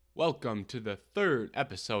Welcome to the third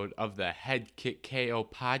episode of the Head Kick KO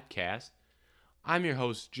podcast. I'm your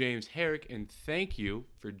host, James Herrick, and thank you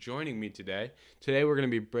for joining me today. Today we're going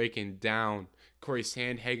to be breaking down Corey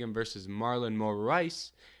Sandhagen versus Marlon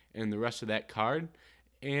Moraes and the rest of that card.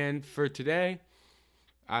 And for today,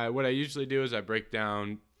 what I usually do is I break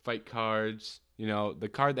down fight cards, the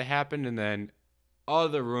card that happened, and then all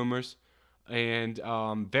the rumors. And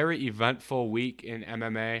very eventful week in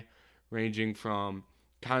MMA, ranging from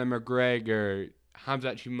Conor McGregor,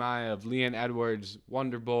 Khamzat Chimaev, Leon Edwards,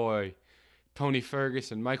 Wonderboy, Tony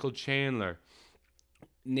Ferguson, Michael Chandler,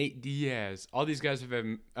 Nate Diaz. All these guys have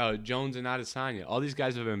been, Jones and Adesanya. All these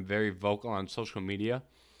guys have been very vocal on social media.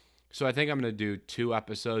 So I think I'm going to do 2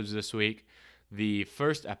 episodes this week. The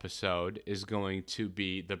first episode is going to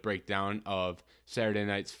be the breakdown of Saturday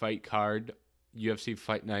night's fight card, UFC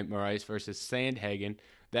Fight Night Moraes versus Sandhagen.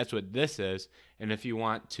 That's what this is. And if you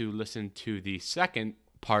want to listen to the second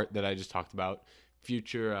part that I just talked about,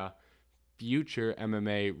 future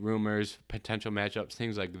MMA rumors, potential matchups,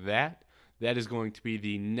 things like that, that is going to be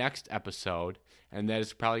the next episode. And that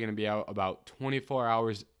is probably going to be out about 24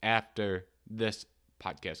 hours after this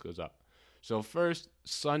podcast goes up. So first,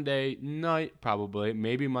 Sunday night, probably,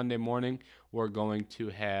 maybe Monday morning, we're going to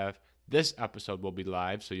have this episode will be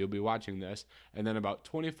live, so you'll be watching this. And then about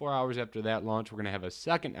 24 hours after that launch, we're going to have a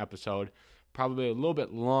second episode, probably a little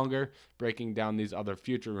bit longer, breaking down these other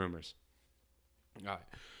future rumors. All right,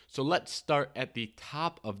 so let's start at the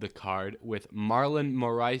top of the card with Marlon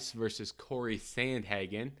Moraes versus Corey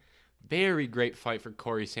Sandhagen. Very great fight for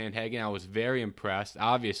Corey Sandhagen. I was very impressed,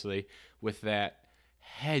 obviously, with that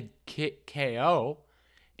head kick KO.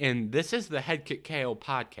 And this is the Head Kick KO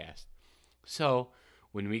podcast. So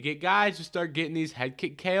when we get guys who start getting these head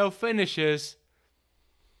kick KO finishes,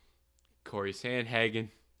 Corey Sandhagen,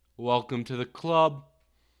 welcome to the club.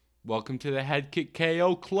 Welcome to the Head Kick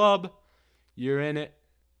KO club. You're in it.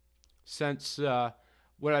 Since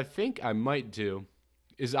what I think I might do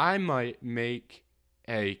is I might make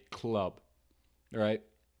a club, right,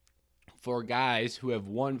 for guys who have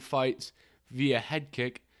won fights via head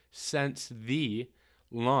kick since the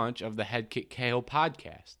launch of the Head Kick KO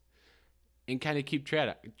podcast. And kind of keep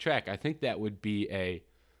track. I think that would be a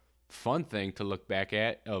fun thing to look back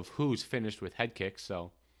at of who's finished with head kicks.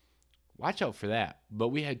 So watch out for that. But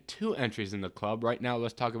we had 2 entries in the club. Right now,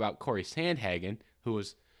 let's talk about Corey Sandhagen, who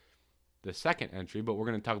was the second entry. But we're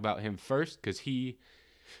going to talk about him first because he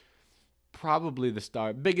probably the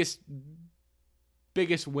star. Biggest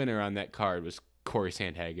winner on that card was Corey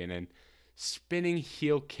Sandhagen. And spinning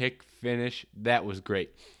heel kick finish, that was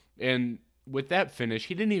great. And with that finish,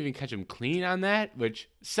 he didn't even catch him clean on that, which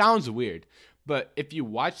sounds weird. But if you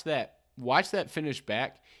watch that finish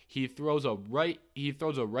back, he throws a right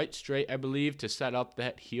straight, I believe, to set up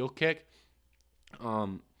that heel kick.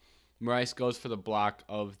 Moraes goes for the block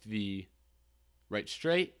of the right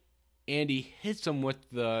straight, and he hits him with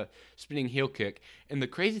the spinning heel kick. And the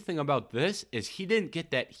crazy thing about this is he didn't get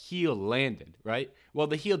that heel landed, right? Well,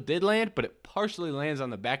 the heel did land, but it partially lands on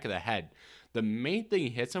the back of the head. The main thing he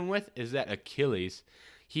hits him with is that Achilles.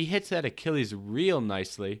 He hits that Achilles real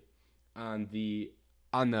nicely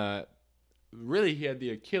really he had the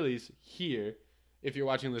Achilles here. If you're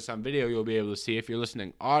watching this on video, you'll be able to see. If you're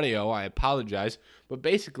listening audio, I apologize. But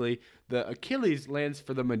basically, the Achilles lands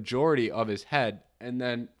for the majority of his head, and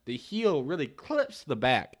then the heel really clips the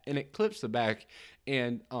back.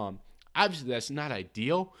 And obviously that's not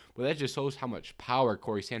ideal, but that just shows how much power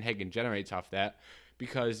Corey Sandhagen generates off that.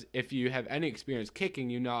 Because if you have any experience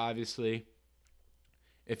kicking, obviously,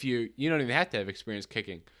 if you don't even have to have experience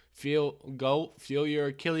kicking. Feel your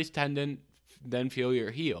Achilles tendon, then feel your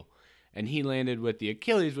heel. And he landed with the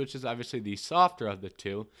Achilles, which is obviously the softer of the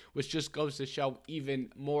two, which just goes to show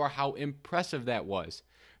even more how impressive that was.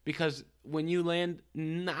 Because when you land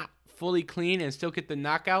not fully clean and still get the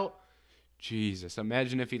knockout, Jesus,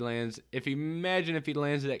 imagine if he lands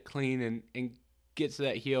that clean and gets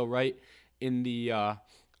that heel right in the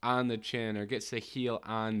on the chin, or gets the heel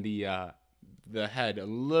on the head a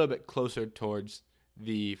little bit closer towards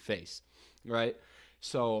the face, right?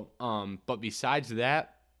 So, but besides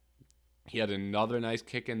that, he had another nice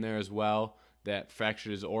kick in there as well that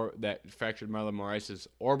fractured Marlon Moraes'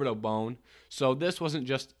 orbital bone. So this wasn't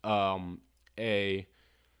just a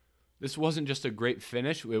great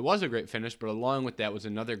finish. It was a great finish, but along with that was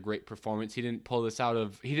another great performance. He didn't pull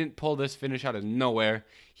this finish out of nowhere.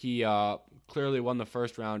 He clearly won the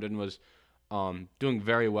first round and was doing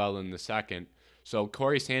very well in the second. So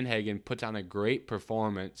Corey Sandhagen puts on a great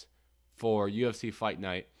performance for UFC Fight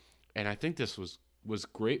Night, and I think this was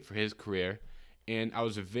great for his career. And I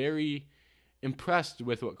was very impressed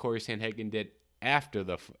with what Corey Sandhagen did after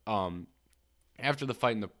the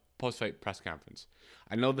fight in the post-fight press conference.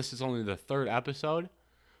 I know this is only the third episode,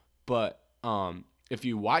 but if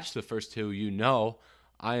you watch the first two, you know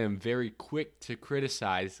I am very quick to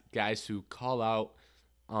criticize guys who call out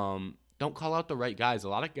don't call out the right guys. A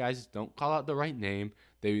lot of guys don't call out the right name.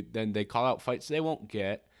 They call out fights they won't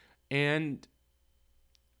get, and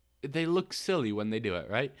they look silly when they do it,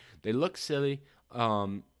 right? They look silly.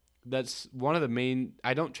 That's one of the main.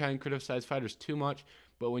 I don't try and criticize fighters too much,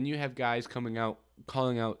 but when you have guys coming out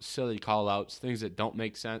calling out silly call-outs, things that don't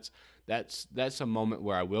make sense, that's a moment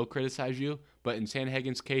where I will criticize you. But in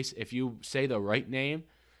Sandhagen's case, if you say the right name,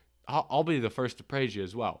 I'll be the first to praise you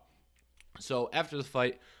as well. So after the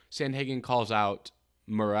fight, Sandhagen calls out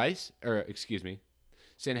Sandhagen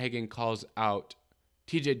calls out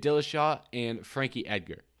TJ Dillashaw and Frankie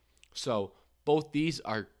Edgar. So both these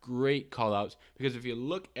are great call-outs because if you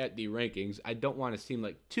look at the rankings, I don't want to seem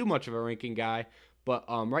like too much of a ranking guy, but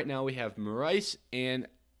right now we have Moraes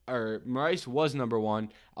was number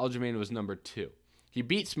 1, Aljamain was number 2. He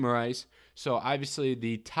beats Moraes, so obviously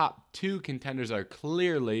the top 2 contenders are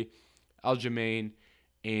clearly Aljamain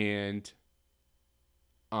and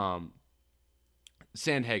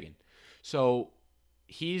Sandhagen. So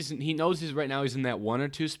he knows he's in that 1 or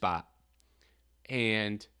 2 spot,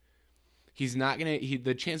 and he's not gonna.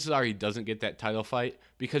 The chances are he doesn't get that title fight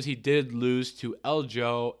because he did lose to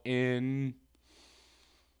Eljo in.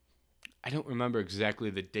 I don't remember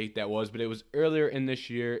exactly the date that was, but it was earlier in this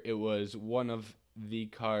year. It was one of the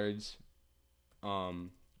cards,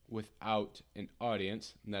 without an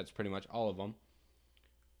audience, and that's pretty much all of them.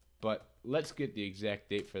 But let's get the exact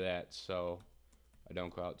date for that, so I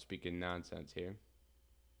don't go out speaking nonsense here.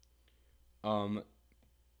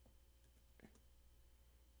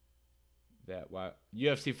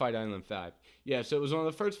 UFC Fight Island 5. Yeah, so it was one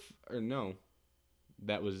of the first,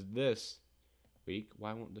 that was this week.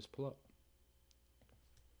 Why won't this pull up?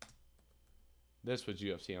 This was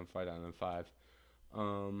UFC on Fight Island 5.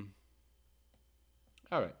 All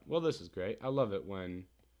right, well, this is great. I love it when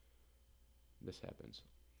this happens.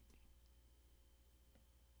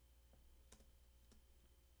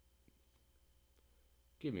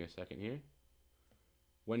 Give me a second here.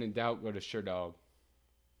 When in doubt, go to SureDog.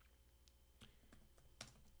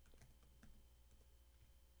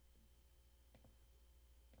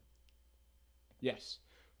 Yes.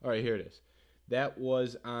 All right, here it is. That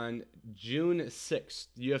was on June 6th,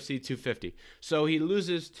 UFC 250. So he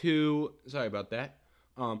loses to, sorry about that.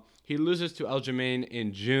 He loses to Aljamain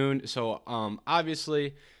in June. So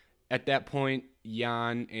obviously, at that point,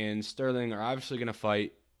 Jan and Sterling are obviously going to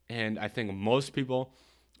fight. And I think most people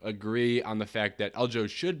agree on the fact that Eljo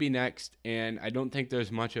should be next. And I don't think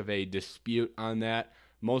there's much of a dispute on that.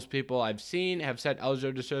 Most people I've seen have said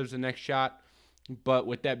Eljo deserves the next shot. But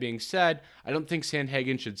with that being said, I don't think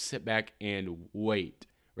Sandhagen should sit back and wait,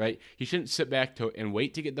 right? He shouldn't sit back and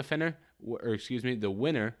wait to get the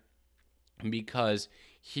winner, because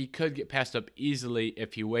he could get passed up easily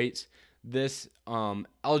if he waits. This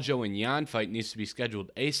Eljo and Jan fight needs to be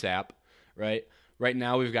scheduled ASAP, right? Right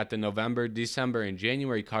now we've got the November, December, and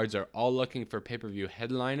January cards are all looking for pay-per-view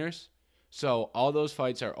headliners. So all those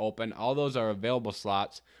fights are open. All those are available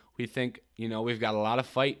slots. We think, we've got a lot of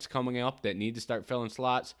fights coming up that need to start filling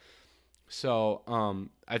slots. So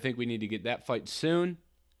I think we need to get that fight soon,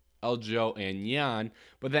 Eljo and Jan.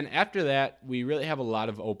 But then after that, we really have a lot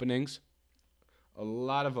of openings.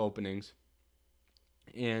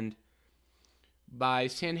 And by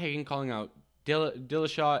Sandhagen calling out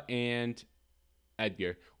Dillashaw and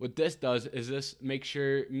Edgar, what this does is this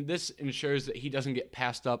ensures that he doesn't get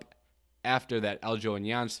passed up after that Eljo and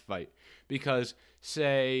Jan's fight. Because,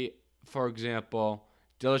 say, for example,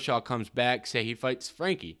 Dillashaw comes back, say he fights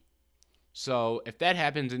Frankie. So if that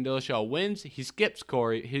happens and Dillashaw wins, he skips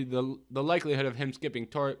Corey. The likelihood of him skipping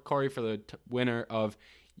Corey for the winner of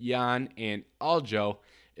Jan and Eljo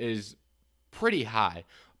is pretty high.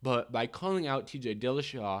 But by calling out TJ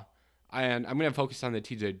Dillashaw, and I'm going to focus on the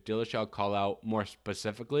TJ Dillashaw call out more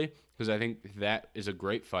specifically because I think that is a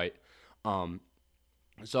great fight.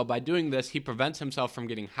 So by doing this, he prevents himself from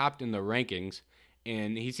getting hopped in the rankings,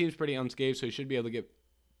 and he seems pretty unscathed, so he should be able to get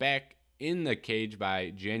back in the cage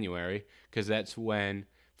by January, because that's when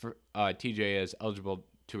TJ is eligible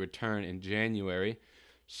to return in January.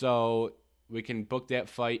 So we can book that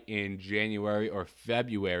fight in January or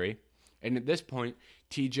February. And at this point,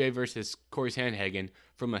 TJ versus Corey Sandhagen,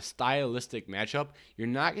 from a stylistic matchup, you're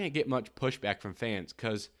not going to get much pushback from fans,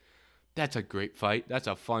 because that's a great fight. That's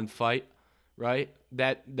a fun fight. Right?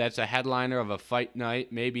 That's a headliner of a fight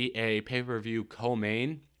night, maybe a pay-per-view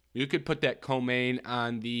co-main. You could put that co-main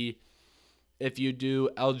on the if you do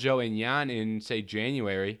Eljo and Jan in, say,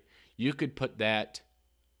 January, you could put that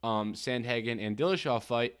Sandhagen and Dillashaw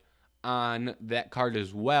fight on that card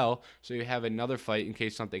as well. So you have another fight in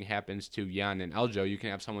case something happens to Jan and Eljo. You can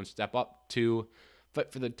have someone step up to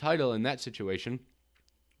fight for the title in that situation.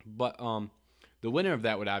 But the winner of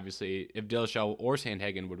that would obviously, if Dillashaw or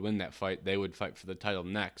Sandhagen would win that fight, they would fight for the title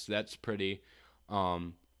next. That's pretty, I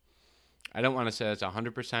don't want to say that's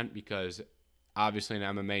 100% because obviously in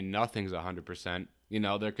MMA, nothing's 100%.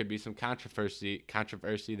 There could be some controversy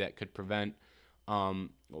that could prevent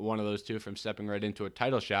one of those two from stepping right into a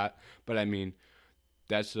title shot. But I mean,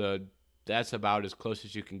 that's about as close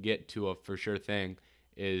as you can get to a for sure thing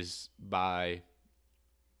is by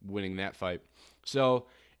winning that fight. So,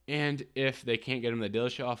 and if they can't get him the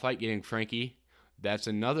Dillashaw fight, getting Frankie, that's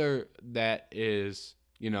another that is,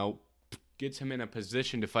 gets him in a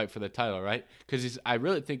position to fight for the title, right? Because I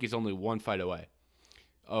really think he's only one win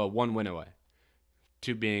away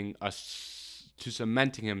to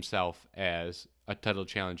cementing himself as a title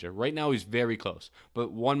challenger. Right now he's very close,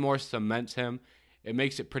 but one more cements him. It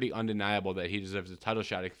makes it pretty undeniable that he deserves a title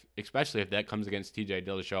shot, especially if that comes against TJ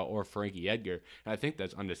Dillashaw or Frankie Edgar. And I think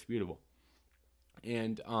that's undisputable.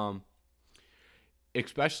 And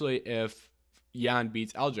especially if Jan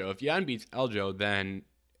beats Eljo. If Jan beats Eljo, then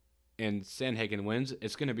and Sandhagen wins,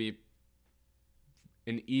 it's going to be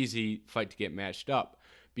an easy fight to get matched up.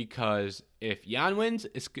 Because if Jan wins,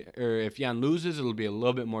 if Jan loses, it'll be a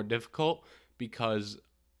little bit more difficult because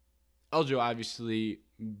Eljo obviously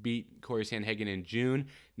beat Corey Sandhagen in June.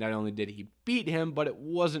 Not only did he beat him, but it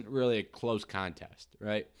wasn't really a close contest,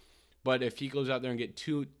 right? But if he goes out there and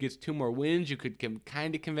gets two more wins, you could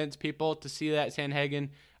kind of convince people to see that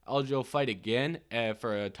Sandhagen-Eljo fight again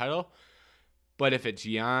for a title. But if it's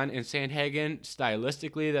Jan and Sandhagen,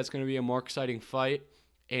 stylistically, that's going to be a more exciting fight,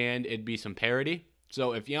 and it'd be some parity.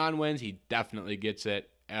 So if Jan wins, he definitely gets it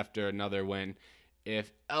after another win.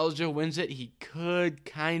 If Eljo wins it, he could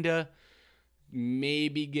kind of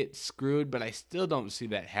maybe get screwed, but I still don't see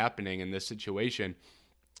that happening in this situation,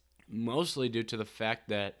 mostly due to the fact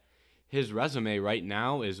that his resume right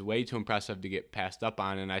now is way too impressive to get passed up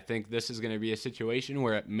on, and I think this is going to be a situation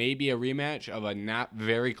where it may be a rematch of a not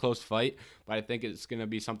very close fight, but I think it's going to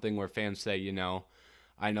be something where fans say,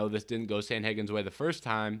 I know this didn't go Sandhagen's way the first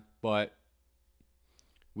time, but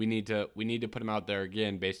we need to put him out there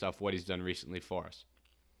again based off what he's done recently for us.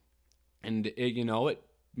 And it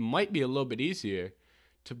might be a little bit easier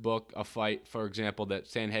to book a fight, for example, that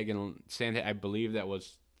Sandhagen, I believe that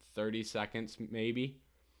was 30 seconds maybe,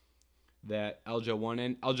 that Eljo won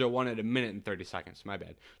in. Eljo won at 1 minute and 30 seconds, my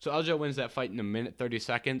bad. So Eljo wins that fight in 1 minute 30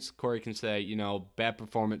 seconds. Corey can say, bad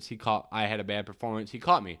performance, I had a bad performance, he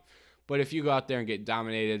caught me. But if you go out there and get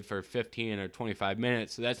dominated for 15 or 25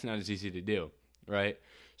 minutes, that's not as easy to do, right?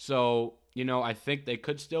 So, I think they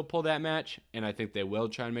could still pull that match, and I think they will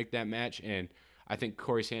try and make that match, and I think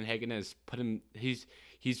Corey Sandhagen has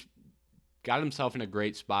he's got himself in a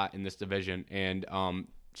great spot in this division, and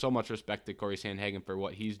so much respect to Corey Sandhagen for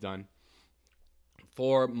what he's done.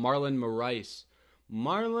 For Marlon Moraes,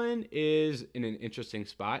 Marlon is in an interesting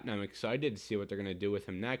spot, and I'm excited to see what they're going to do with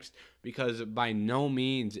him next, because by no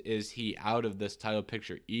means is he out of this title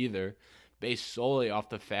picture either, based solely off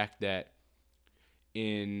the fact that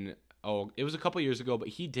it was a couple years ago, but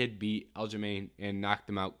he did beat Aljamain and knocked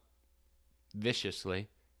him out viciously.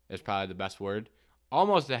 That's probably the best word.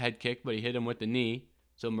 Almost a head kick, but he hit him with the knee.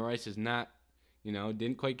 So Moraes is not,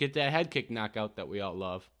 didn't quite get that head kick knockout that we all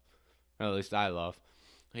love. Or at least I love.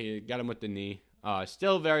 He got him with the knee.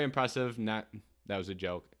 Still very impressive. That was a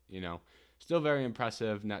joke, Still very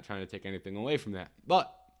impressive. Not trying to take anything away from that.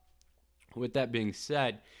 But with that being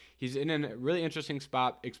said, he's in a really interesting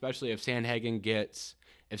spot, especially if Sandhagen gets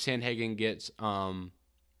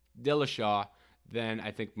Dillashaw, then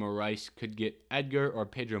I think Moraes could get Edgar or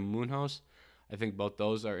Pedro Munoz. I think both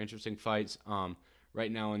those are interesting fights.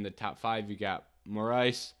 Right now in the top 5, you got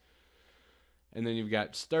Moraes, and then you've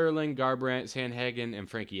got Sterling, Garbrandt, Sandhagen, and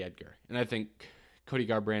Frankie Edgar. And I think Cody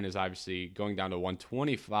Garbrandt is obviously going down to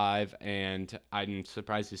 125, and I'm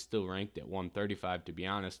surprised he's still ranked at 135, to be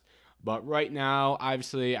honest. But right now,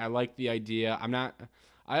 obviously, I like the idea.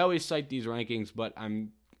 I always cite these rankings, but I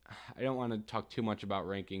don't want to talk too much about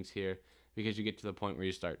rankings here because you get to the point where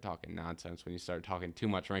you start talking nonsense when you start talking too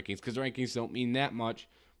much rankings, because rankings don't mean that much.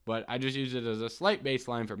 But I just use it as a slight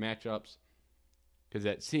baseline for matchups because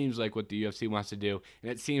that seems like what the UFC wants to do, and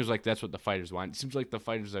it seems like that's what the fighters want. It seems like the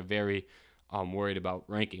fighters are very worried about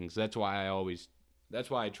rankings. That's why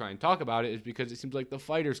I try and talk about it, is because it seems like the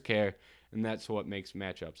fighters care, and that's what makes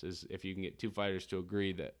matchups, is if you can get two fighters to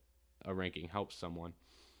agree that a ranking helps someone.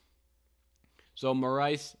 So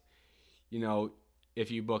Moraes, you know, if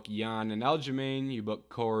you book Jan and Aljamain, you book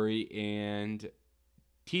Corey and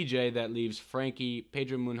TJ, that leaves Frankie,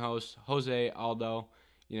 Pedro Munhoz, Jose Aldo,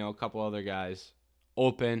 a couple other guys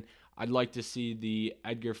open. I'd like to see the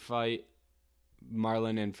Edgar fight,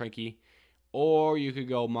 Marlon and Frankie. Or you could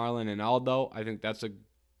go Marlon and Aldo. I think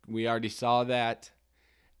we already saw that.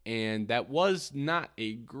 And that was not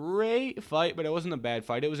a great fight, but it wasn't a bad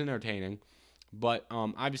fight. It was entertaining. But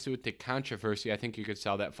obviously with the controversy, I think you could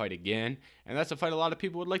sell that fight again. And that's a fight a lot of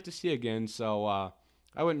people would like to see again. So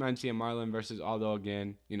I wouldn't mind seeing Marlon versus Aldo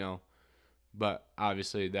again, But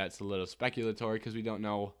obviously that's a little speculatory because we don't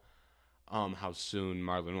know how soon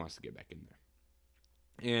Marlon wants to get back in there.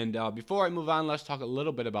 And before I move on, let's talk a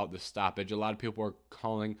little bit about the stoppage. A lot of people are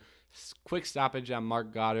calling quick stoppage on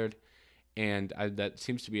Marc Goddard. And that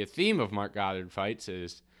seems to be a theme of Marc Goddard fights,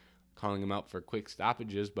 is calling him out for quick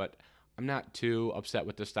stoppages. But I'm not too upset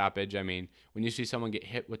with the stoppage. I mean, when you see someone get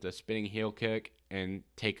hit with a spinning heel kick and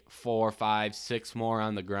take 4, 5, 6 more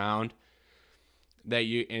on the ground,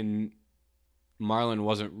 and Marlon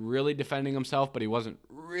wasn't really defending himself, but he wasn't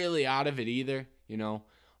really out of it either,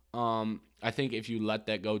 I think if you let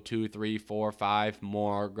that go 2, 3, 4, 5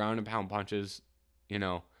 more ground and pound punches,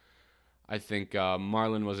 I think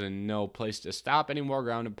Marlon was in no place to stop any more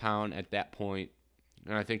ground and pound at that point,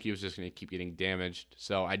 and I think he was just going to keep getting damaged.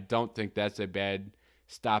 So I don't think that's a bad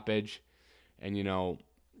stoppage. And,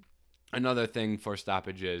 another thing for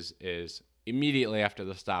stoppages is immediately after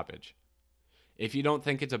the stoppage. If you don't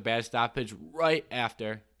think it's a bad stoppage right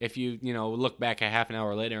after, if you, look back a half an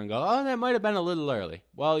hour later and go, oh, that might have been a little early.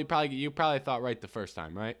 Well, you probably thought right the first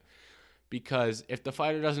time, right? Because if the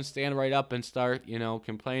fighter doesn't stand right up and start,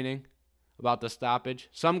 complaining about the stoppage.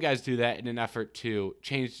 Some guys do that in an effort to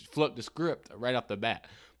flip the script right off the bat.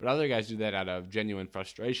 But other guys do that out of genuine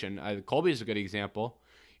frustration. Colby's a good example.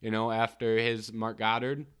 After his Marc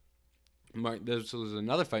Goddard, this was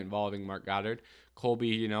another fight involving Marc Goddard.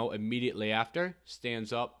 Colby, immediately after,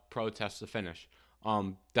 stands up, protests the finish.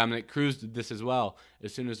 Dominic Cruz did this as well.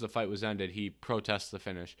 As soon as the fight was ended, he protests the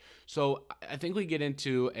finish. So I think we get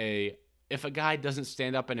into if a guy doesn't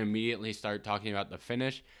stand up and immediately start talking about the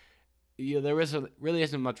finish, there really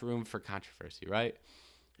isn't much room for controversy, right?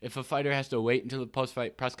 If a fighter has to wait until the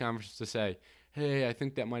post-fight press conference to say, hey, I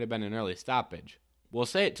think that might have been an early stoppage, well,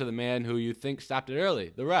 say it to the man who you think stopped it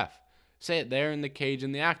early, the ref. Say it there in the cage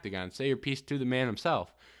in the octagon. Say your piece to the man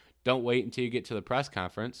himself. Don't wait until you get to the press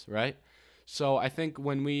conference, right? So I think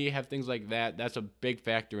when we have things like that, that's a big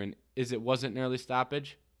factor in, it wasn't an early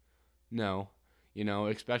stoppage? No.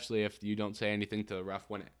 Especially if you don't say anything to the ref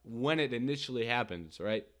when it initially happens,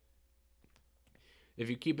 right? If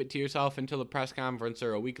you keep it to yourself until the press conference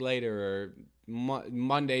or a week later, or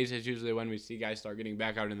Mondays is usually when we see guys start getting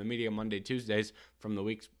back out in the media, Monday, Tuesdays from the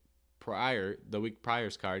week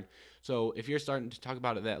prior's card. So if you're starting to talk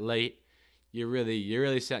about it that late, you're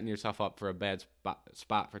really setting yourself up for a bad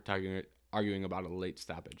spot for arguing about a late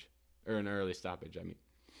stoppage, or an early stoppage, I mean.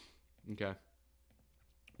 Okay.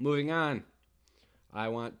 Moving on. We're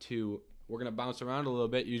going to bounce around a little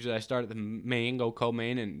bit. Usually I start at the main, go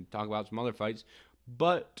co-main, and talk about some other fights.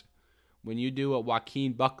 But when you do what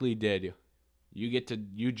Joaquin Buckley did,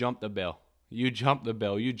 you jump the bill. You jump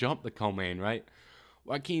the co-main, right?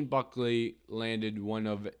 Joaquin Buckley landed one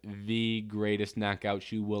of the greatest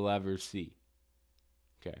knockouts you will ever see.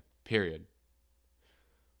 Okay, period.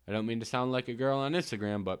 I don't mean to sound like a girl on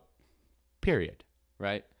Instagram, but period,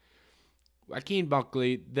 right? Joaquin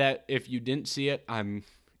Buckley, that if you didn't see it,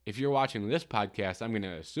 if you're watching this podcast, I'm going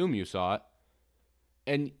to assume you saw it.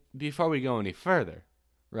 And before we go any further,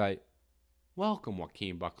 right, welcome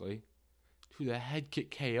Joaquin Buckley to the Head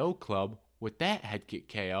Kick KO Club. With that Head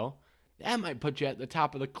Kick KO, that might put you at the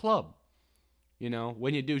top of the club.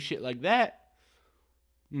 When you do shit like that,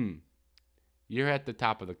 you're at the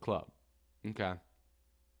top of the club. Okay.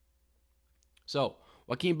 So,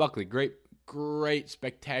 Joaquin Buckley, great,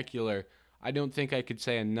 spectacular. I don't think I could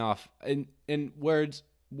say enough. In words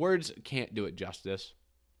can't do it justice.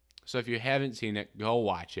 So if you haven't seen it, go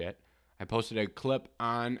watch it. I posted a clip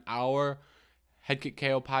on our Head Kick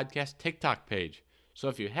KO podcast TikTok page. So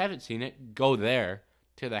if you haven't seen it, go there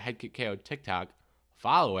to the Head Kick KO TikTok,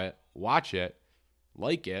 follow it, watch it,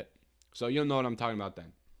 like it, so you'll know what I'm talking about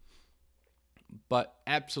then. But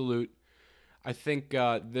I think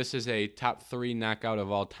this is a top 3 knockout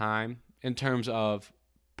of all time in terms of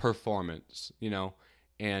performance,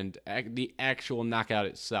 and the actual knockout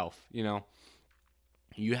itself,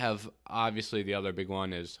 You have, obviously, the other big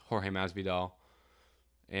one is Jorge Masvidal.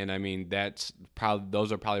 And, I mean,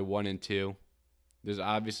 those are probably 1 and 2. There's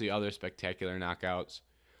obviously other spectacular knockouts.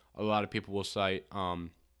 A lot of people will cite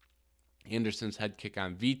Anderson's head kick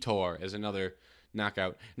on Vitor is another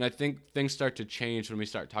knockout. And I think things start to change when we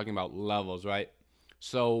start talking about levels, right?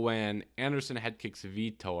 So when Anderson head kicks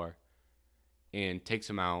Vitor and takes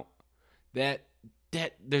him out, that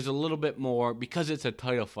there's a little bit more, because it's a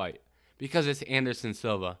title fight, because it's Anderson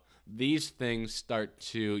Silva. These things start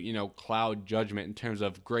to, cloud judgment in terms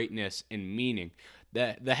of greatness and meaning.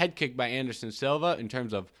 The head kick by Anderson Silva, in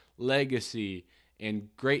terms of legacy and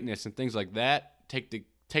greatness and things like that, take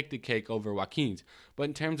the cake over Joaquin's. But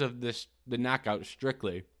in terms of the knockout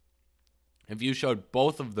strictly, if you showed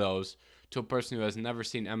both of those to a person who has never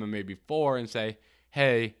seen MMA before and say,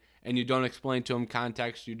 hey, and you don't explain to him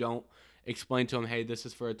context, you don't explain to him, hey, this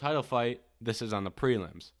is for a title fight, this is on the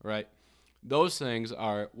prelims, right? Those things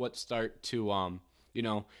are what start to,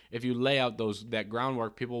 if you lay out that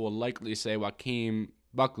groundwork, people will likely say Joaquin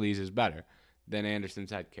Buckley's is better than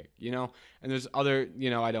Anderson's head kick, And there's other,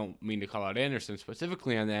 I don't mean to call out Anderson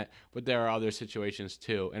specifically on that, but there are other situations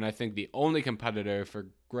too. And I think the only competitor for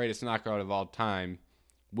greatest knockout of all time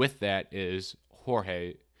with that is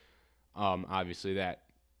Jorge. Obviously that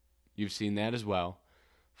you've seen that as well.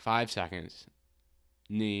 5 seconds,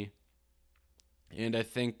 knee. And I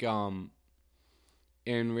think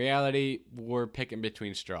in reality, we're picking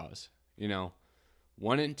between straws.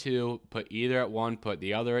 1 and 2, put either at 1, put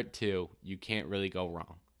the other at 2. You can't really go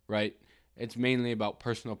wrong, right? It's mainly about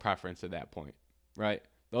personal preference at that point, right?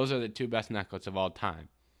 Those are the 2 best knockouts of all time.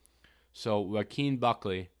 So Joaquin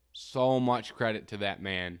Buckley, so much credit to that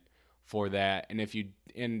man for that.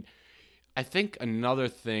 And I think another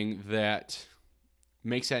thing that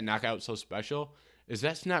makes that knockout so special is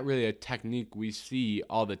that's not really a technique we see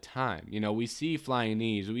all the time. We see flying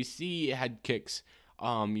knees, we see head kicks,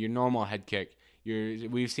 your normal head kick.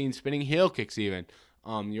 We've seen spinning heel kicks even.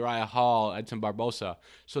 Uriah Hall, Edson Barbosa.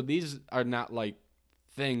 So these are not like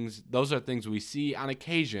things. Those are things we see on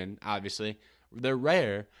occasion, obviously. They're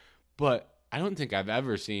rare, but I don't think I've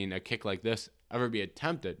ever seen a kick like this ever be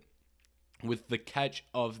attempted. With the catch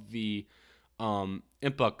of the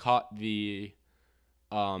Impa caught the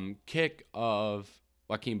kick of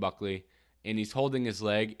Joaquin Buckley, and he's holding his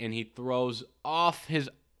leg, and he throws off his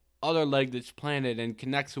other leg that's planted and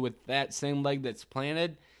connects with that same leg that's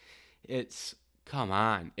planted. Come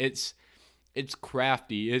on. It's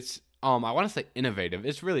crafty. It's I want to say innovative.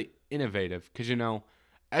 It's really innovative because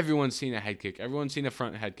everyone's seen a head kick, everyone's seen a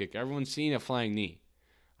front head kick, everyone's seen a flying knee.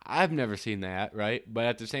 I've never seen that, right? But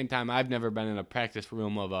at the same time, I've never been in a practice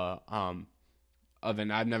room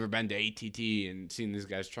I've never been to ATT and seen these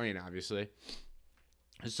guys train, obviously.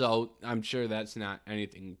 So I'm sure that's not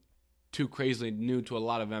anything too crazily new to a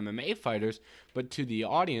lot of MMA fighters, but to the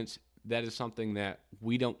audience, that is something that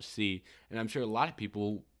we don't see. And I'm sure a lot of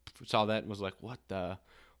people saw that and was like, what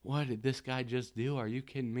did this guy just do? Are you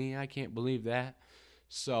kidding me? I can't believe that.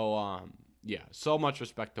 So, so much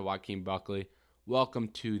respect to Joaquin Buckley. Welcome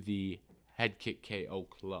to the Head Kick KO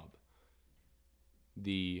Club.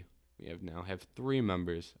 We now have 3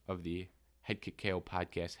 members of the Head Kick KO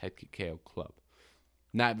podcast, Head Kick KO Club.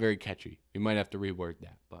 Not very catchy. We might have to reword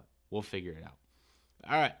that, but we'll figure it out.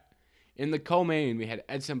 All right. In the co-main, we had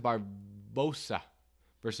Edson Barbosa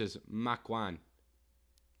versus Makwan.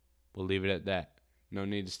 We'll leave it at that. No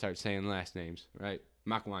need to start saying last names, right?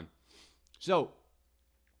 Makwan. So,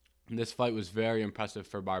 this fight was very impressive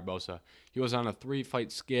for Barbosa. He was on a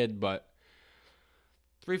 3-fight skid, but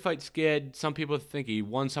 3-fight skid, some people think he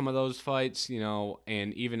won some of those fights,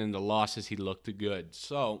 and even in the losses, he looked good.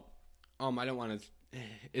 So, I don't want to...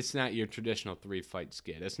 It's not your traditional 3-fight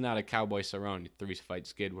skid. It's not a Cowboy Cerrone 3-fight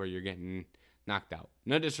skid where you're getting knocked out.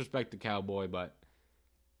 No disrespect to Cowboy, but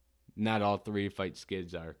not all 3-fight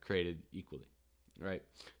skids are created equally, right?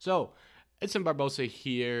 So, Edson Barbosa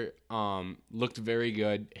here looked very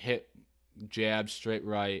good. Hit jab, straight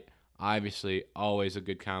right. Obviously, always a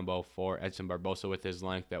good combo for Edson Barbosa with his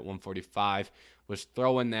length at 145. Was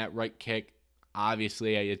throwing that right kick.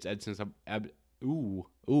 Obviously, it's Edson's...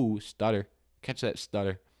 stutter. Catch that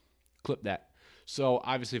stutter. Clip that. So,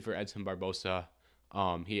 obviously, for Edson Barbosa,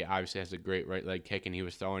 he obviously has a great right leg kick, and he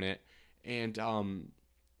was throwing it. And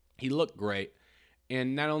he looked great.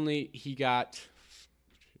 And not only he got...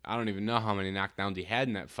 I don't even know how many knockdowns he had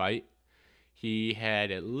in that fight. He had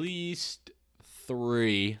at least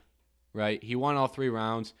 3, right? He won all 3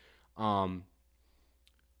 rounds. I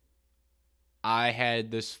had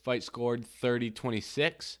this fight scored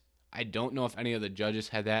 30-26. I don't know if any of the judges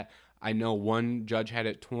had that. I know one judge had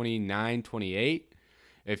it 29-28.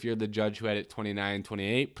 If you're the judge who had it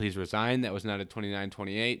 29-28, please resign. That was not a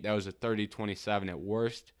 29-28. That was a 30-27 at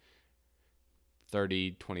worst.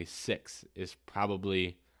 30-26 is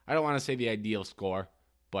probably... I don't want to say the ideal score,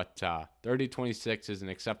 But 30-26 is an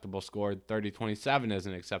acceptable score. 30-27 is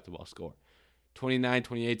an acceptable score.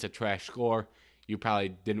 29-28 is a trash score. You probably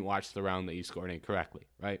didn't watch the round that you scored incorrectly,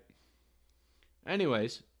 right?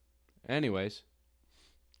 Anyways, yeah,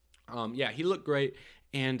 he looked great,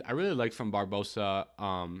 and I really liked from Barbosa.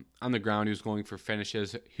 On the ground, he was going for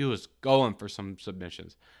finishes. He was going for some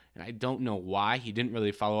submissions, and I don't know why he didn't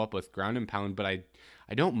really follow up with ground and pound, but I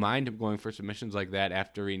don't mind him going for submissions like that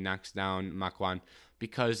after he knocks down Makwan,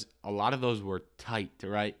 because a lot of those were tight,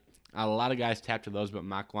 right? A lot of guys tapped to those, but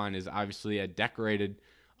Makwan is obviously a decorated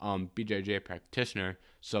BJJ practitioner,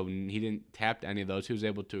 so he didn't tap to any of those. He was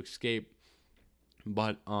able to escape.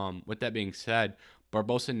 But with that being said,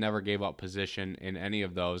 Barbosa never gave up position in any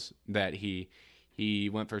of those that he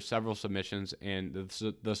went for several submissions, and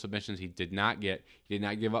the submissions he did not get, he did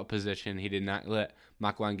not give up position. He did not let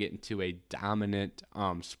Makwan get into a dominant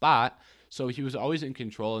spot. So he was always in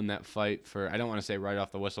control in that fight for, I don't want to say right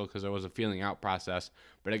off the whistle because there was a feeling out process,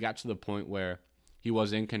 but it got to the point where he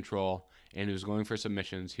was in control and he was going for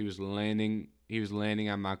submissions. He was landing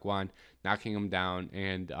on Makwan, knocking him down,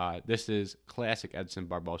 and this is classic Edson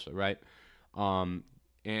Barbosa, right? And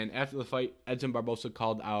after the fight, Edson Barbosa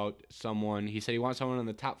called out someone. He said he wants someone in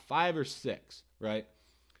the top 5 or 6, right?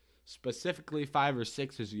 Specifically, 5 or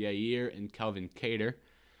 6 is Yair and Calvin Kattar.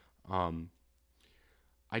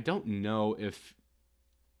 I don't know if,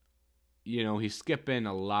 he's skipping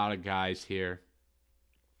a lot of guys here.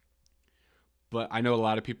 But I know a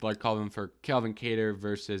lot of people are calling for Calvin Kattar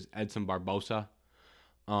versus Edson Barbosa.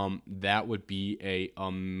 That would be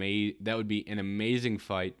an amazing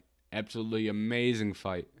fight. Absolutely amazing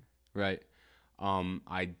fight, right?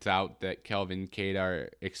 I doubt that Calvin Kattar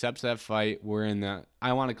accepts that fight. We're in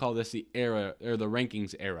I want to call this the era, or the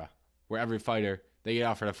rankings era, where every fighter, they get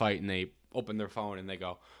offered a fight and they open their phone and they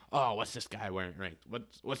go, oh, what's this guy ranked?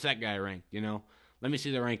 What's that guy ranked? Let me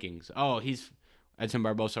see the rankings. Oh, Edson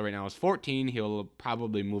Barbosa right now is 14. He'll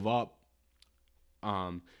probably move up.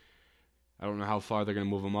 I don't know how far they're going to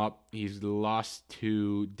move him up. He's lost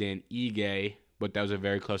to Dan Ige, but that was a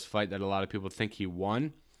very close fight that a lot of people think he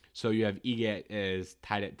won. So you have Ige is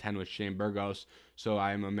tied at 10 with Shane Burgos. So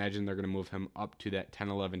I imagine they're going to move him up to that 10,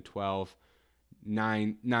 11, 12,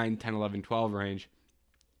 9, 10, 11, 12 range.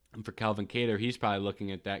 And for Calvin Kattar, he's probably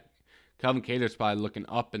looking at that. Calvin Kattar's probably looking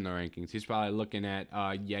up in the rankings. He's probably looking at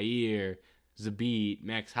Yair, Zabit,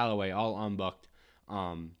 Max Holloway, all unbooked.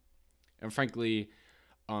 And frankly,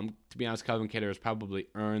 to be honest, Calvin Kattar has probably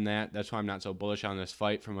earned that. That's why I'm not so bullish on this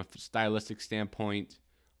fight. From a stylistic standpoint,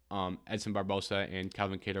 Edson Barbosa and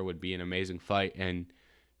Calvin Kattar would be an amazing fight, and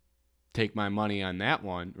take my money on that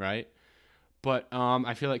one, right? But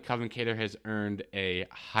I feel like Calvin Kattar has earned a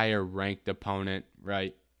higher ranked opponent,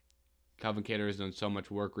 right? Calvin Kattar has done so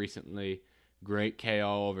much work recently. Great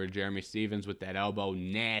KO over Jeremy Stephens with that elbow.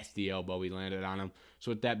 Nasty elbow he landed on him.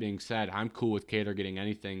 So with that being said, I'm cool with Kattar getting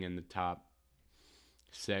anything in the top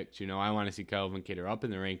 6. I want to see Calvin Kattar up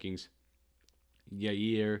in the rankings.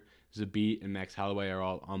 Yair, Zabit, and Max Holloway are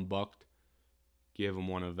all unbooked. Give him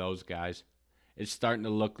one of those guys. It's starting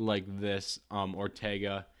to look like this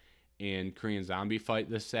Ortega and Korean Zombie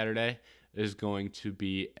fight this Saturday is going to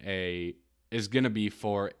be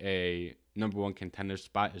for a number 1 contender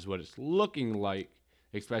spot, is what it's looking like,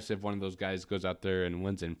 especially if one of those guys goes out there and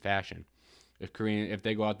wins in fashion. If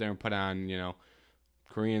they go out there and put on,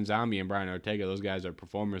 Korean Zombie and Brian Ortega, those guys are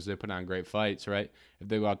performers. They put on great fights, right? If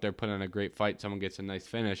they go out there, put on a great fight, someone gets a nice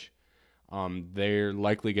finish, they're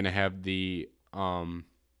likely going to have the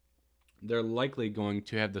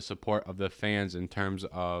support of the fans in terms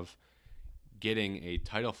of getting a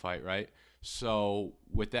title fight, right? So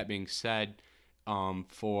with that being said,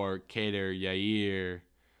 for Kattar, Yair,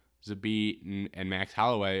 Zabit, and Max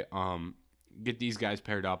Holloway, get these guys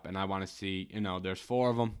paired up, and I want to see, there's 4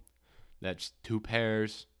 of them. That's 2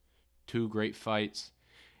 pairs, 2 great fights,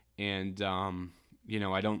 and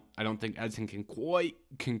I don't think Edson can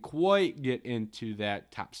quite get into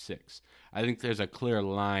that top 6. I think there's a clear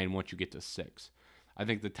line once you get to 6. I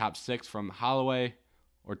think the top 6 from Holloway,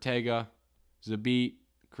 Ortega, Zabit,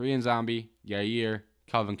 Korean Zombie, Yair,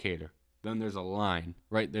 Calvin Kattar. Then there's a line,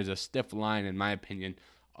 right? There's a stiff line, in my opinion,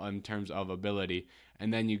 in terms of ability.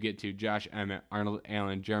 And then you get to Josh Emmett, Arnold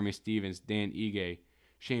Allen, Jeremy Stephens, Dan Ige,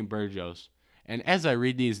 Shane Burgos. And as I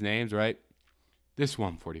read these names, right, this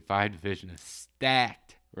 145 division is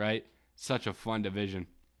stacked, right? Such a fun division.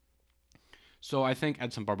 So I think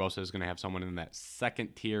Edson Barbosa is going to have someone in that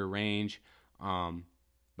 2nd tier range.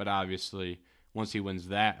 But obviously, once he wins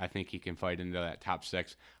that, I think he can fight into that top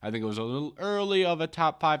 6. I think it was a little early of a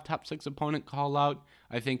top 5, top 6 opponent call out.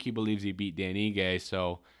 I think he believes he beat Dan Ige,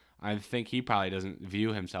 so I think he probably doesn't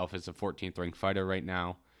view himself as a 14th ranked fighter right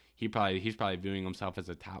now. He's probably viewing himself as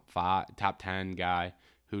a top 10 guy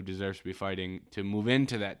who deserves to be fighting to move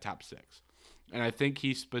into that top 6. And I think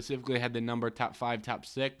he specifically had the number top 5, top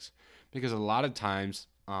 6 because a lot of times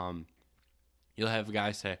you'll have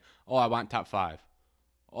guys say, "Oh, I want top 5.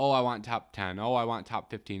 Oh, I want top 10. Oh, I want top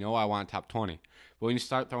 15. Oh, I want top 20." But when you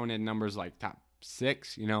start throwing in numbers like top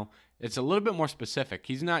 6, it's a little bit more specific.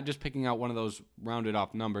 He's not just picking out one of those rounded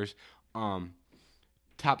off numbers.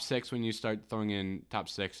 Top 6, when you start throwing in top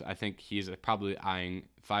 6, I think he's probably eyeing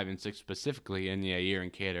 5 and 6 specifically in Yair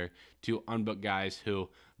and Kattar to unbook guys who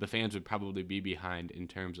the fans would probably be behind in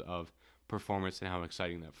terms of performance and how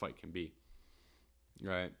exciting that fight can be.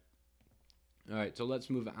 Right. All right, so let's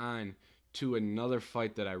move on to another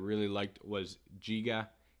fight that I really liked was Giga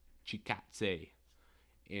Chikadze.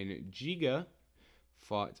 And Giga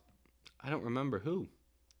fought, I don't remember who.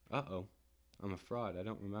 Uh-oh, I'm a fraud. I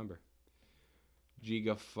don't remember.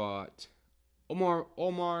 Giga fought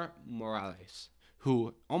Omar Morales,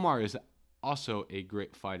 who Omar is also a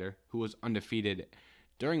great fighter who was undefeated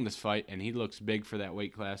during this fight, and he looks big for that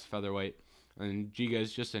weight class, featherweight. And Giga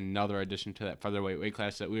is just another addition to that featherweight weight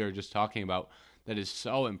class that we were just talking about that is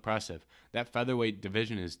so impressive. That featherweight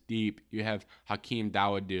division is deep. You have Hakeem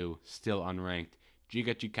Dawodu still unranked.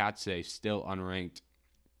 Giga Chikadze still unranked.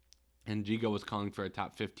 And Giga was calling for a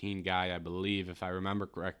top 15 guy, I believe, if I remember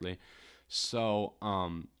correctly. So,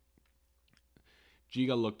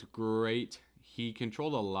 Giga looked great. He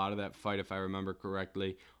controlled a lot of that fight, if I remember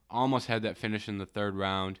correctly. Almost had that finish in the third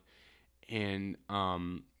round. And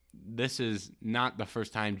this is not the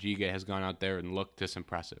first time Giga has gone out there and looked this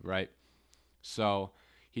impressive, right? So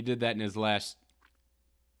he did that in his last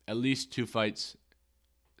at least 2 fights.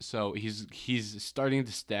 So he's starting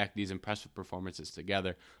to stack these impressive performances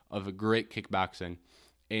together of a great kickboxing.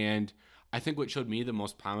 And I think what showed me the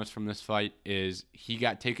most promise from this fight is he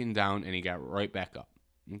got taken down and he got right back up.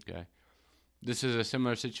 Okay. This is a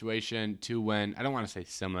similar situation to when, I don't want to say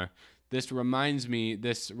similar. This reminds me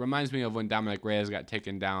of when Dominic Reyes got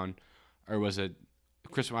taken down, or was it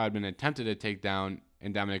Chris Weidman attempted to take down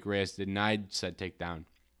and Dominic Reyes denied said takedown.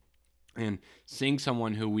 And seeing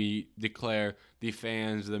someone who we declare, the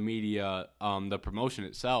fans, the media, the promotion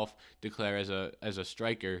itself declare as a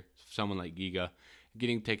striker, someone like Giga,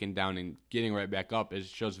 getting taken down and getting right back up, it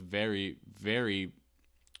shows very, very,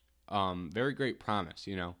 very great promise.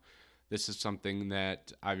 This is something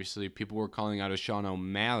that obviously people were calling out as Sean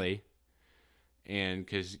O'Malley, and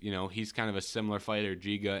because he's kind of a similar fighter,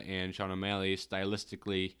 Giga and Sean O'Malley,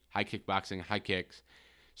 stylistically, high kickboxing, high kicks.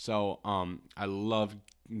 So I love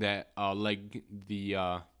that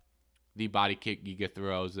the body kick Giga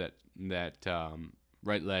throws, that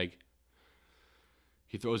right leg.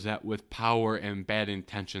 He throws that with power and bad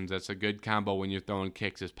intentions. That's a good combo when you're throwing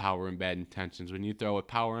kicks, is power and bad intentions. When you throw with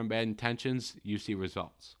power and bad intentions, you see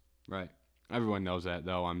results. Right. Everyone knows that,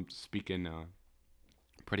 though. I'm speaking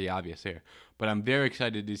pretty obvious here. But I'm very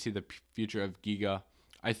excited to see the future of Giga.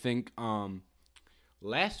 I think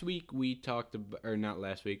last week we talked about, or not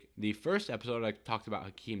last week, the first episode I talked about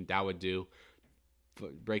Hakeem Dawodu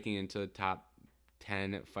breaking into the top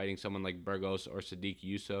 10, fighting someone like Burgos or Sadiq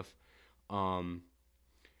Yusuf.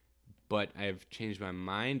 But I've changed my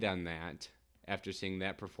mind on that after seeing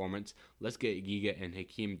that performance. Let's get Giga and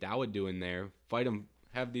Hakeem Dawodu in there, fight them,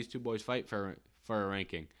 have these two boys fight for a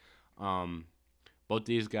ranking. Both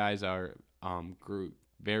these guys are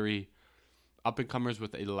very up-and-comers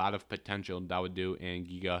with a lot of potential, Dawodu and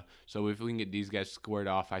Giga. So if we can get these guys squared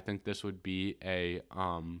off, I think this would be a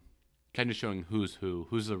kind of showing who's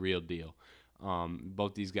the real deal.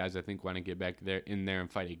 Both these guys, I think, want to get back in there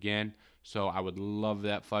and fight again. So I would love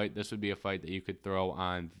that fight. This would be a fight that you could throw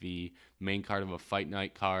on the main card of a fight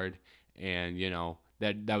night card, and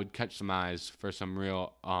that would catch some eyes for some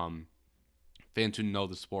real fans who know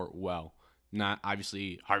the sport well. Not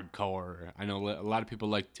obviously hardcore. I know a lot of people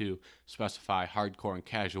like to specify hardcore and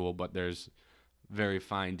casual, but there's very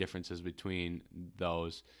fine differences between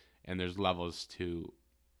those, and there's levels to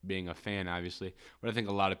being a fan, obviously. But I think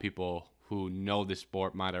a lot of people who know the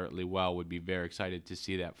sport moderately well would be very excited to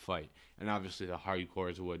see that fight. And obviously the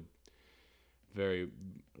hardcores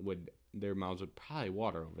their mouths would probably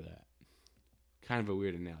water over that. Kind of a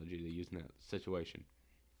weird analogy to use in that situation.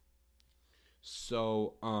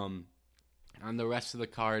 So, on the rest of the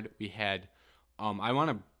card, we had, I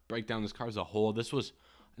want to break down this card as a whole. This was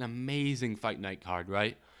an amazing fight night card,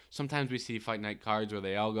 right? Sometimes we see fight night cards where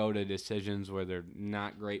they all go to decisions where they're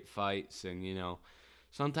not great fights, and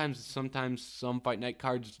sometimes some fight night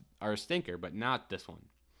cards are a stinker, but not this one.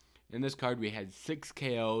 In this card, we had 6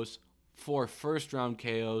 KOs, 4 first round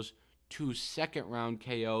KOs, 2 second-round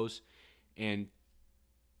KOs, and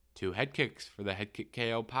 2 head kicks for the Head Kick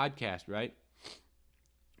KO podcast, right?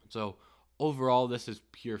 So overall, this is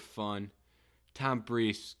pure fun. Tom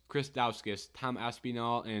Breese, Chris Dauskas, Tom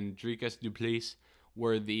Aspinall, and Dricus Duplessis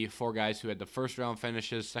were the 4 guys who had the first-round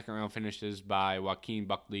finishes, second-round finishes by Joaquin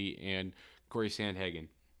Buckley and Corey Sandhagen,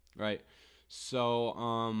 right?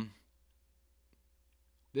 So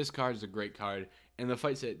this card is a great card, and the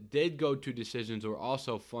fights that did go to decisions were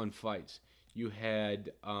also fun fights. You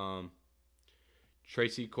had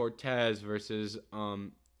Tracy Cortez versus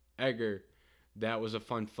Egger. That was a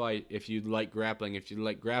fun fight. If you like grappling, you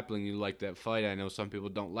like that fight. I know some people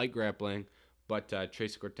don't like grappling, but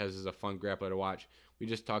Tracy Cortez is a fun grappler to watch. We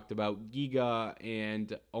just talked about Giga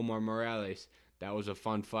and Omar Morales. That was a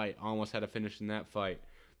fun fight. Almost had a finish in that fight.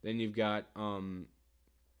 Then you've got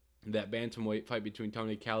that bantamweight fight between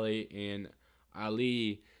Tony Kelly and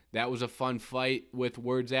Ali. That was a fun fight with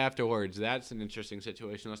words afterwards. That's an interesting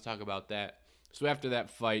situation. Let's talk about that. So after that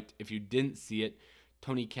fight, if you didn't see it,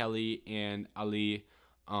 Tony Kelly and Ali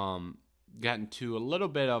got into a little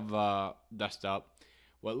bit of dust up.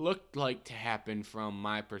 What looked like to happen from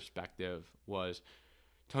my perspective was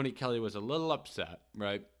Tony Kelly was a little upset,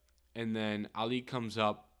 right? And then Ali comes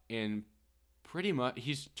up and pretty much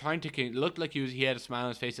he's trying to. It looked like he had a smile on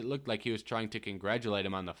his face. It looked like he was trying to congratulate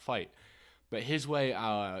him on the fight. But his way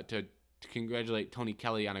to congratulate Tony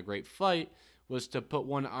Kelly on a great fight was to put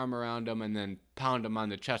one arm around him and then pound him on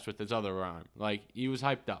the chest with his other arm. Like, he was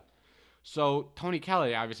hyped up. So Tony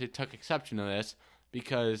Kelly obviously took exception to this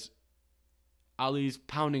because Ali's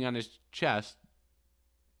pounding on his chest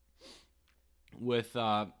with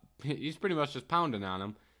he's pretty much just pounding on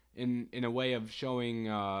him in a way of showing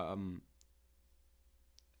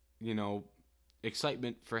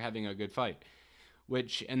excitement for having a good fight.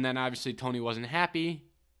 And then obviously Tony wasn't happy.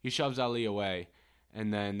 He shoves Ali away,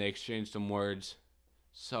 and then they exchanged some words.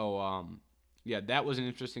 So that was an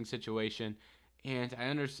interesting situation, and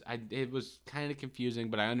it was kind of confusing,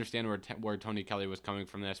 but I understand where Tony Kelly was coming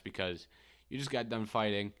from this, because you just got done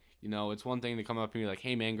fighting. It's one thing to come up and be like,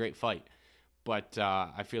 "Hey man, great fight," but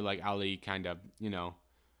I feel like Ali kind of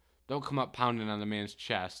don't come up pounding on the man's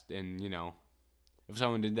chest, and if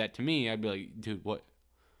someone did that to me, I'd be like, "Dude, what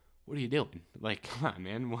are you doing? Like, come on,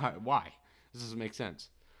 man, why? This doesn't make sense."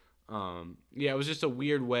 It was just a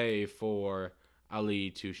weird way for Ali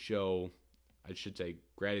to show, I should say,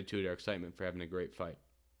 gratitude or excitement for having a great fight.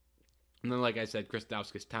 And then, like I said, Chris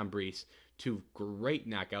Dauskas, Tom Breese, 2 great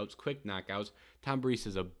knockouts, quick knockouts. Tom Breese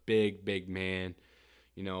is a big, big man,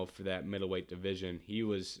 for that middleweight division. He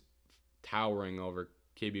was towering over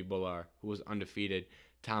KB Bhullar, who was undefeated.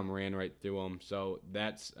 Tom ran right through him. So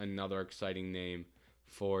that's another exciting name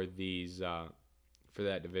for for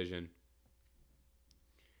that division.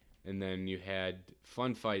 And then you had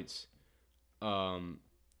fun fights, Zalal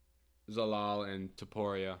and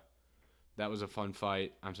Topuria. That was a fun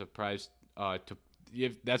fight. I'm surprised.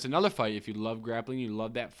 That's another fight. If you love grappling, you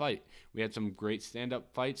love that fight. We had some great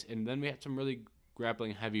stand-up fights, and then we had some really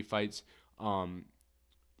grappling-heavy fights.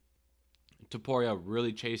 Topuria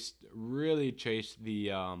really chased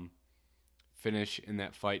the finish in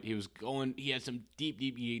that fight. He had some deep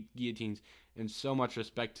guillotines, and so much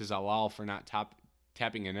respect to Zalal for not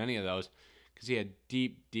tapping in any of those, because he had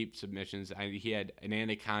deep submissions. He had an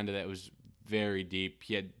anaconda that was very deep.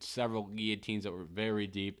 He had several guillotines that were very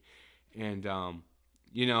deep, and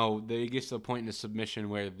they get to the point in the submission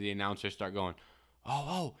where the announcers start going,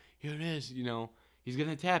 "Oh, here it is," he's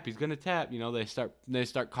gonna tap. They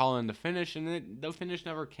start calling the finish, and then the finish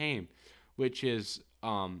never came, which is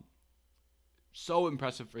so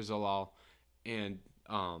impressive for Zalal, and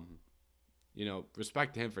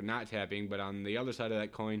respect to him for not tapping. But on the other side of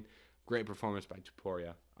that coin, great performance by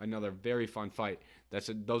Topuria. Another very fun fight.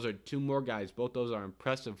 Those are 2 more guys. Both those are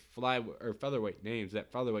impressive featherweight names.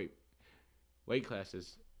 That featherweight weight class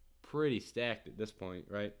is pretty stacked at this point,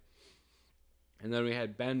 right? And then we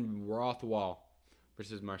had Ben Rothwell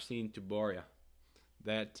versus Marcin Tybura.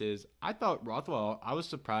 I thought Rothwell, I was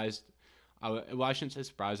surprised. I shouldn't say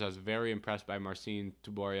surprised. I was very impressed by Marcin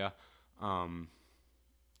Tybura.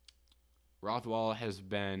 Rothwell has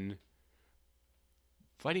been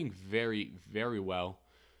fighting very, very well.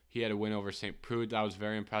 He had a win over St. Prude. I was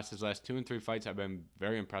very impressed. His last 2 and 3 fights, I've been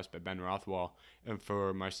very impressed by Ben Rothwell. And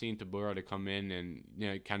for Marcin Tybura to come in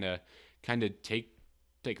and kind of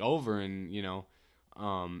take over, and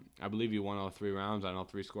I believe he won all 3 rounds on all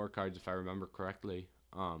 3 scorecards, if I remember correctly.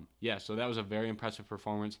 So that was a very impressive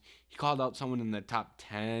performance. He called out someone in the top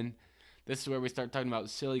 10. This is where we start talking about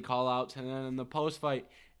silly call-outs. And then in the post-fight,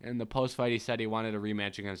 he said he wanted a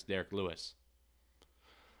rematch against Derek Lewis.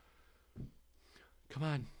 Come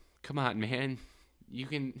come on, man.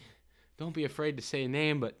 Don't be afraid to say a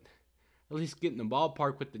name, but at least get in the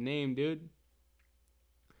ballpark with the name, dude.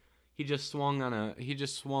 He just swung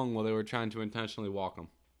while they were trying to intentionally walk him.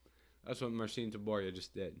 That's what Marcin Tybura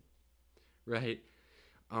just did. Right?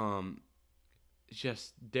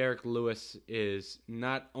 Just Derek Lewis is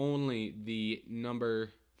not only the number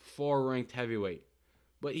 4 ranked heavyweight,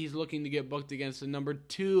 but he's looking to get booked against the number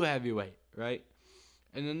 2 heavyweight, right?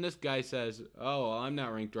 And then this guy says, oh, well, I'm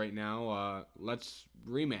not ranked right now. Let's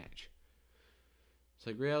rematch. It's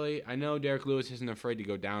like, really? I know Derek Lewis isn't afraid to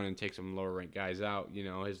go down and take some lower ranked guys out. You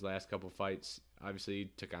know, his last couple fights, obviously, he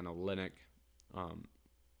took on Oleinik.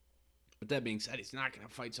 But that being said, he's not going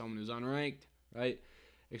to fight someone who's unranked, right?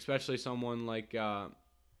 Especially someone like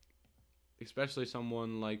Marcin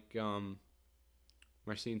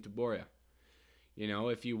Tybura. You know,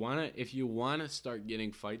 if you wanna start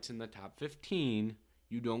getting fights in the top 15,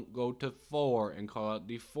 you don't go to 4 and call out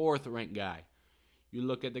the 4th ranked guy. You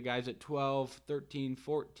look at the guys at 12, 13,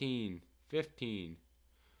 14, 15.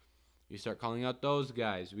 You start calling out those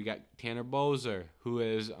guys. We got Tanner Boser, who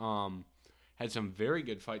has had some very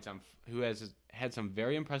good fights who has had some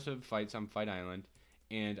very impressive fights on Fight Island,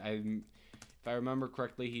 and if I remember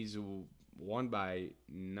correctly, he's won by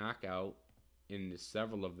knockout in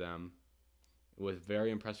several of them with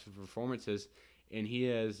very impressive performances, and he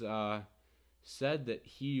has said that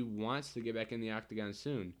he wants to get back in the octagon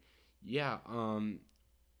soon. Yeah,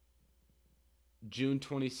 June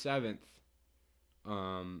 27th,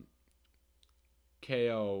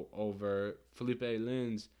 KO over Felipe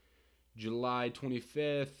Lins. July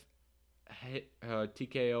 25th,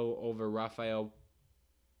 TKO over Rafael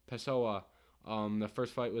Pessoa. The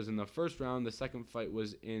first fight was in the first round. The second fight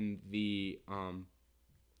was in the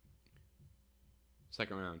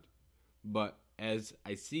second round. But as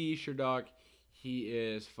I see Sherdog, he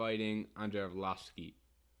is fighting Andrei Arlovski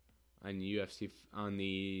on UFC on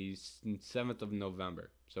the 7th of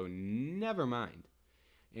November. So never mind.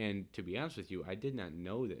 And to be honest with you, I did not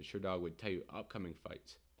know that Sherdog would tell you upcoming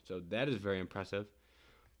fights. So that is very impressive.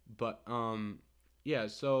 But yeah,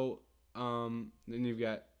 so then you've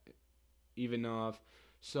got Ivanov.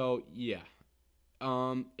 So yeah.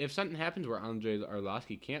 If something happens where Andrei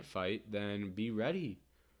Arlovski can't fight, then be ready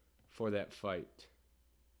for that fight,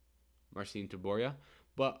 Marcin Tybura.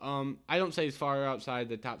 But I don't say he's far outside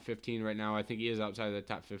the top 15 right now. I think he is outside the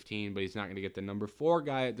top 15, but he's not going to get the number 4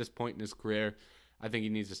 guy at this point in his career. I think he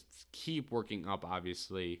needs to keep working up,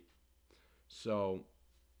 obviously. So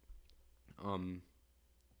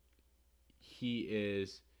he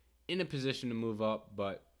is in a position to move up,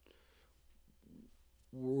 but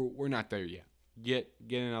we're not there yet. Get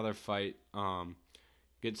another fight.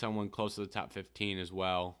 Get someone close to the top 15 as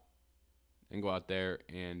well, and go out there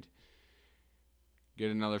and get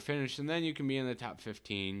another finish, and then you can be in the top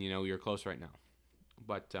 15. You know, you're close right now.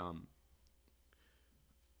 But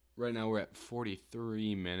right now we're at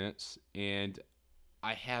 43 minutes, and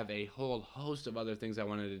I have a whole host of other things I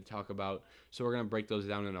wanted to talk about, so we're going to break those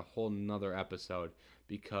down in a whole nother episode,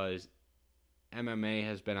 because MMA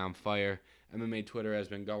has been on fire. MMA Twitter has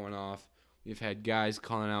been going off. We've had guys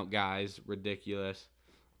calling out guys, ridiculous.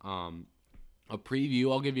 A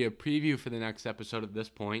preview, I'll give you a preview for the next episode at this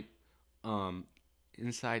point.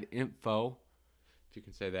 Inside info, if you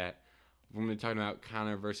can say that. We're going to be talking about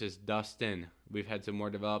Conor versus Dustin. We've had some more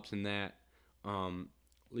develops in that.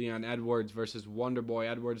 Leon Edwards versus Wonderboy.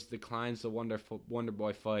 Edwards declines the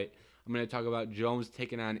Wonderboy fight. I'm going to talk about Jones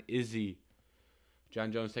taking on Izzy.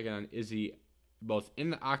 John Jones taking on Izzy, both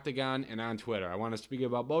in the octagon and on Twitter. I want to speak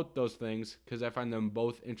about both those things because I find them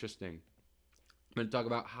both interesting. I'm going to talk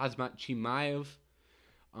about Khamzat Chimaev.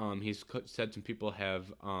 He's said some people have...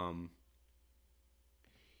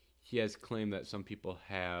 he has claimed that some people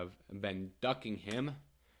have been ducking him,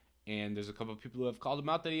 and there's a couple of people who have called him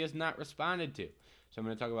out that he has not responded to. So I'm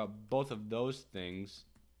going to talk about both of those things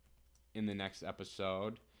in the next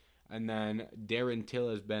episode. And then Darren Till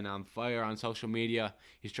has been on fire on social media.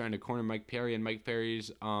 He's trying to corner Mike Perry and Mike Perry's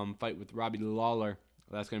fight with Robbie Lawler.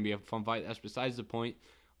 That's going to be a fun fight. That's besides the point.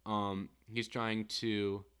 He's trying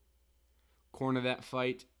to corner that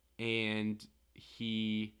fight, and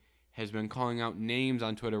he has been calling out names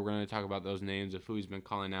on Twitter. We're going to talk about those names of who he's been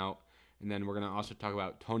calling out. And then we're going to also talk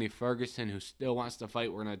about Tony Ferguson, who still wants to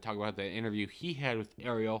fight. We're going to talk about the interview he had with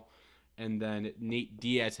Ariel. And then Nate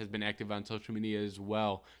Diaz has been active on social media as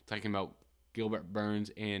well, talking about Gilbert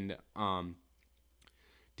Burns and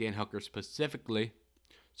Dan Hooker specifically.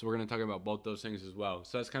 So we're going to talk about both those things as well.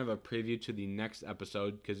 So that's kind of a preview to the next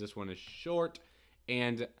episode, because this one is short,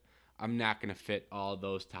 and I'm not going to fit all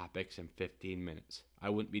those topics in 15 minutes. I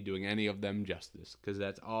wouldn't be doing any of them justice because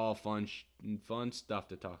that's all fun stuff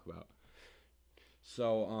to talk about.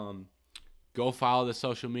 So go follow the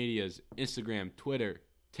social medias, Instagram, Twitter,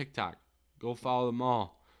 TikTok. Go follow them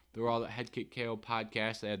all. They're all the Head Kick KO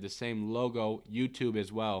podcast. They have the same logo. YouTube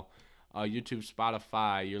as well. YouTube,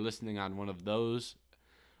 Spotify. You're listening on one of those,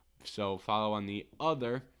 so follow on the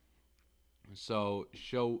other. So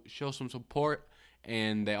show some support,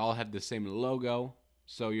 and they all have the same logo.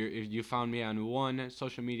 So if you found me on one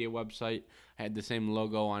social media website, I had the same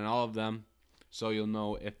logo on all of them, so you'll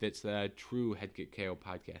know if it's the true Head Kick KO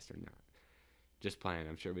podcast or not. Just playing.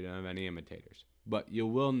 I'm sure we don't have any imitators, but you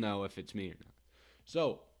will know if it's me or not.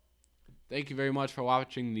 So thank you very much for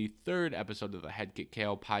watching the third episode of the Head Kick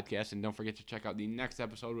KO podcast, and don't forget to check out the next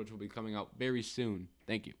episode, which will be coming out very soon.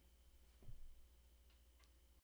 Thank you.